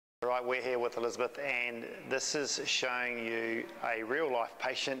Right, we're here with Elizabeth, and this is showing you a real-life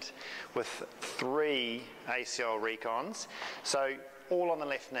patient with 3 ACL recons. So all on the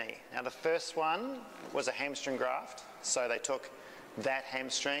left knee. Now the first one was a hamstring graft, so they took that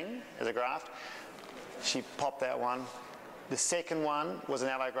hamstring as a graft. She popped that one. The second one was an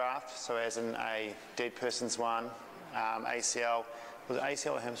allograft, so as in a dead person's one, ACL. Was it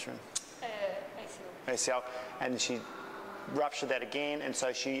ACL or hamstring? ACL. ACL, and she ruptured that again, and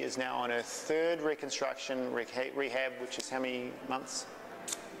so she is now on her 3rd reconstruction rehab, which is how many months?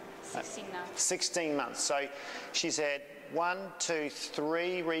 16 now. 16 months. So she's had 1, 2,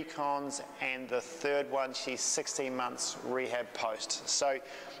 3 recons, and the 3rd one, she's 16 months rehab post. So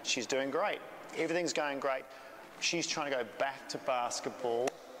she's doing great. Everything's going great. She's trying to go back to basketball.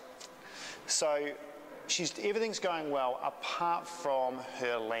 So everything's going well apart from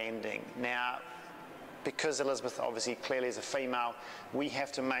her landing. Now, because Elizabeth obviously clearly is a female, we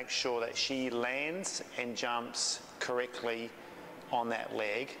have to make sure that she lands and jumps correctly on that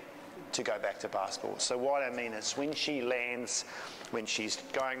leg to go back to basketball. So what I mean is when she lands, when she's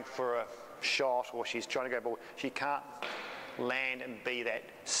going for a shot or she's trying to go ball, she can't land and be that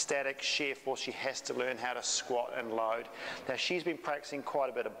static sheer force. She has to learn how to squat and load. Now she's been practicing quite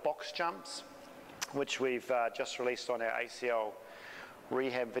a bit of box jumps, which we've just released on our ACL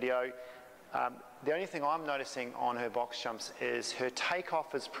rehab video. The only thing I'm noticing on her box jumps is her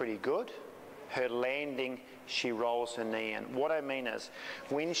takeoff is pretty good. Her landing, she rolls her knee in. What I mean is,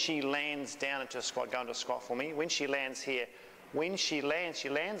 when she lands down into a squat, go into a squat for me, when she lands here, when she lands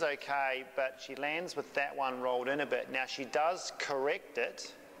okay, but she lands with that one rolled in a bit. Now she does correct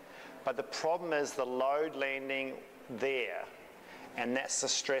it, but the problem is the load landing there, and that's the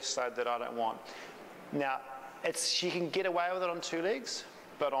stress load that I don't want. Now, she can get away with it on 2 legs,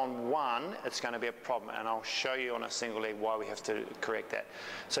 but on 1, it's going to be a problem, and I'll show you on a single leg why we have to correct that.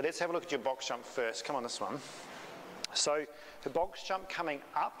 So let's have a look at your box jump first. Come on, this one. So the box jump coming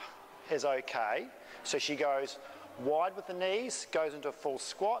up is okay. So she goes wide with the knees, goes into a full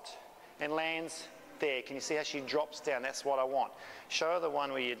squat, and lands there. Can you see how she drops down? That's what I want. Show her the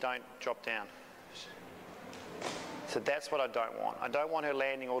one where you don't drop down. So that's what I don't want. I don't want her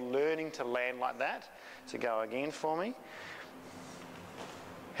landing or learning to land like that. So go again for me.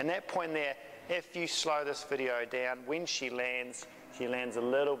 And that point there, if you slow this video down, when she lands a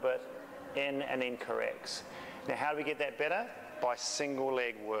little bit in and then corrects. Now how do we get that better? By single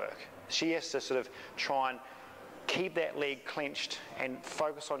leg work. She has to sort of try and keep that leg clenched and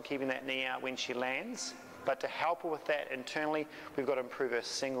focus on keeping that knee out when she lands. But to help her with that internally, we've got to improve her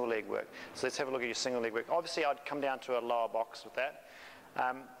single leg work. So let's have a look at your single leg work. Obviously I'd come down to a lower box with that.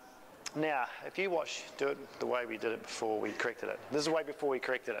 Now, if you do it the way we did it before we corrected it. This is the way before we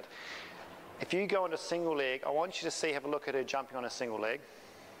corrected it. If you go into single leg, I want you to have a look at her jumping on a single leg.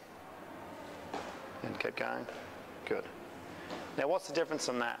 And keep going. Good. Now, what's the difference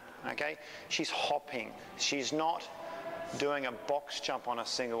in that? Okay, she's hopping. She's not doing a box jump on a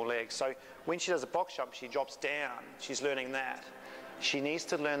single leg. So when she does a box jump, she drops down. She's learning that. She needs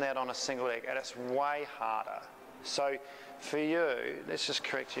to learn that on a single leg, and it's way harder. So for you, let's just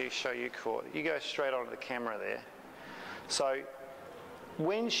correct you, show you caught. You go straight onto the camera there. So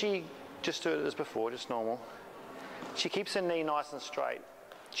when she, just do it as before, just normal, she keeps her knee nice and straight.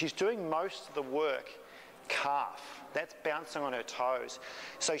 She's doing most of the work calf. That's bouncing on her toes.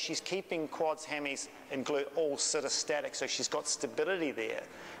 So she's keeping quads, hammies, and glute all sort of static, so she's got stability there.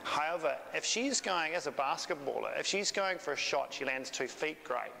 However, if she's going, as a basketballer, if she's going for a shot, she lands 2 feet,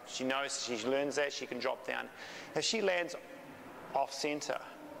 great. She knows, she learns that, she can drop down. If she lands off center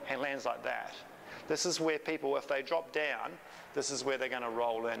and lands like that, this is where people, if they drop down, this is where they're going to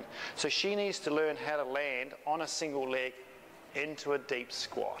roll in. So she needs to learn how to land on a single leg into a deep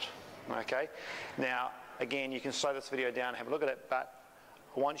squat. Okay? Now, again, you can slow this video down and have a look at it, but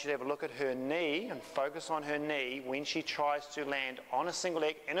I want you to have a look at her knee and focus on her knee when she tries to land on a single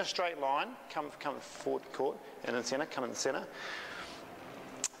leg in a straight line. Come forward, court, and in the center, come in the center.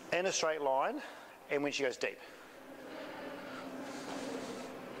 In a straight line, and when she goes deep.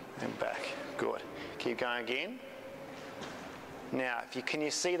 And back. Good. Keep going again. Now, can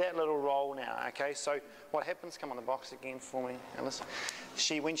you see that little roll now? Okay, so what happens, come on the box again for me, Alice.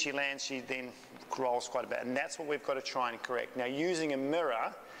 When she lands, she then rolls quite a bit, and that's what we've got to try and correct. Now, using a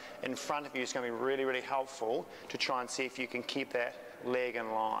mirror in front of you is going to be really, really helpful to try and see if you can keep that leg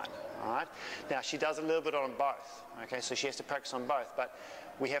in line, all right? Now, she does a little bit on both, okay, so she has to practice on both, but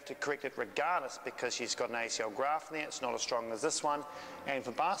we have to correct it regardless because she's got an ACL graft in there. It's not as strong as this one. And for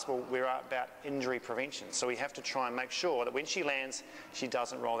basketball, we're about injury prevention. So we have to try and make sure that when she lands, she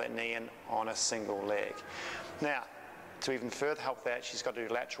doesn't roll that knee in on a single leg. Now, to even further help that, she's got to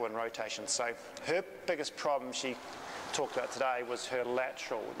do lateral and rotation. So her biggest problem she talked about today was her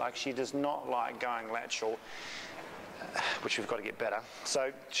lateral. Like, she does not like going lateral, which we've got to get better.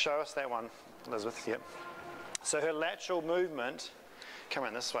 So show us that one, Elizabeth. Yep. So her lateral movement, come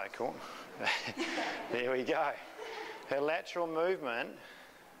around this way, cool. There we go. Her lateral movement,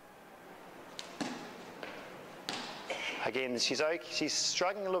 again, she's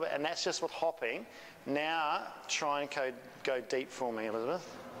struggling a little bit, and that's just with hopping. Now, try and go deep for me,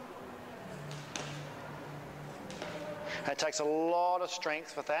 Elizabeth. It takes a lot of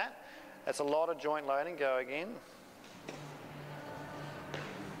strength with that. That's a lot of joint loading. Go again.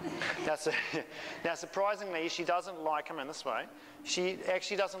 Now, surprisingly, she doesn't like, come in this way, she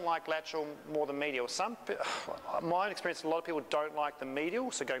actually doesn't like lateral more than medial. My experience, a lot of people don't like the medial,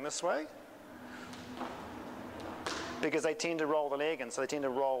 so going this way, because they tend to roll the leg in, so they tend to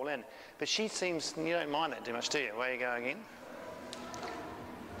roll in. But she seems, you don't mind that too much, do you? Where you go again?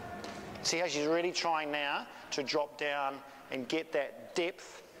 See how she's really trying now to drop down and get that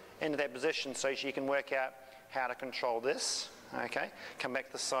depth into that position so she can work out how to control this. Okay, come back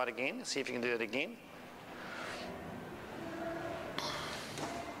to the side again, see if you can do it again.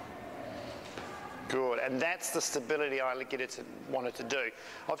 Good, and that's the stability I wanted to do.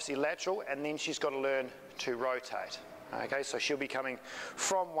 Obviously lateral, and then she's got to learn to rotate. Okay, so she'll be coming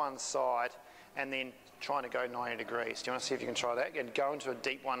from one side and then trying to go 90 degrees. Do you want to see if you can try that? And go into a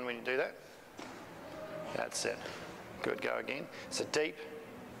deep one when you do that. That's it. Good, go again. So deep.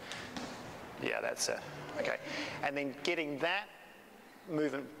 Yeah, that's it. Okay, and then getting that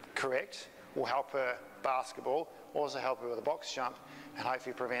movement correct will help her basketball, also help her with a box jump, and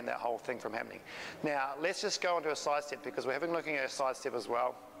hopefully prevent that whole thing from happening. Now, let's just go into a side step, because we're looking at a side step as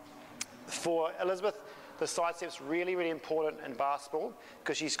well. For Elizabeth, the side step's really, really important in basketball,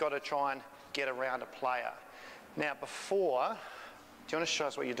 because she's got to try and get around a player. Now, before, do you want to show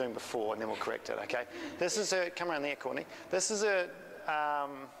us what you're doing before, and then we'll correct it, okay? This is a, come around there, Courtney. This is a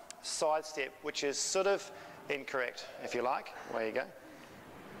side step, which is sort of incorrect, if you like. There you go.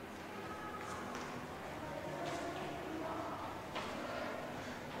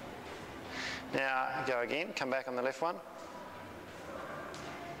 Now, go again, come back on the left one.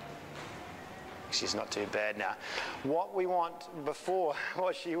 She's not too bad now. What we want before,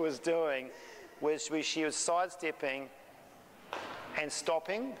 what she was doing, was she was sidestepping and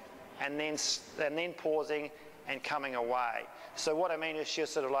stopping, and then pausing and coming away. So what I mean is she's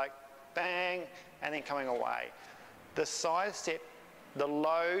sort of like bang and then coming away. The side step, the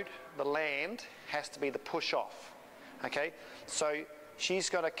load, the land has to be the push off. Okay, so she's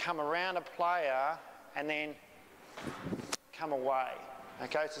got to come around a player and then come away.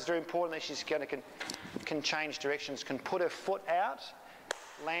 Okay, so it's very important that she's going to can change directions, can put her foot out,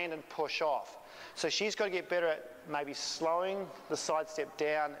 land and push off. So she's got to get better at maybe slowing the side step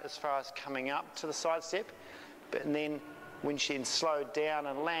down as far as coming up to the side step, but then when she's slowed down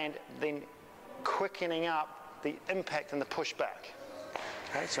and land, then quickening up the impact and the push back.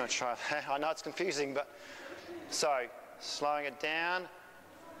 Okay, so I'm going to try that. I know it's confusing, but so slowing it down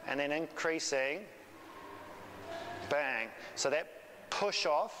and then increasing, bang. So that push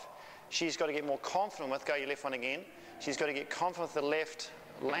off, she's got to get more confident with. Go your left one again. She's got to get confident with the left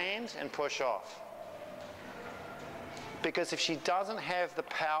land and push off. Because if she doesn't have the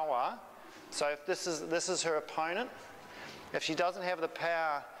power, so if this is her opponent, if she doesn't have the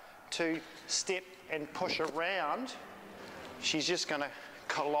power to step and push around, she's just going to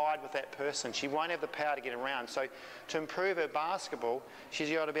collide with that person. She won't have the power to get around. So to improve her basketball, she's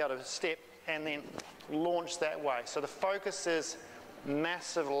got to be able to step and then launch that way. So the focus is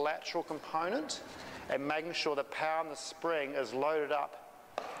massive lateral component and making sure the power and the spring is loaded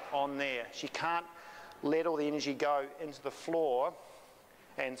up on there. She can't let all the energy go into the floor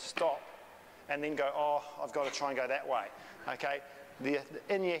and stop and then go, oh, I've got to try and go that way. Okay,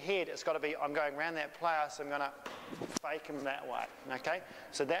 in your head it's got to be, I'm going around that player, so I'm going to fake him that way. Okay,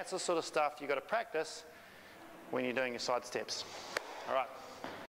 so that's the sort of stuff you've got to practice when you're doing your side steps. All right.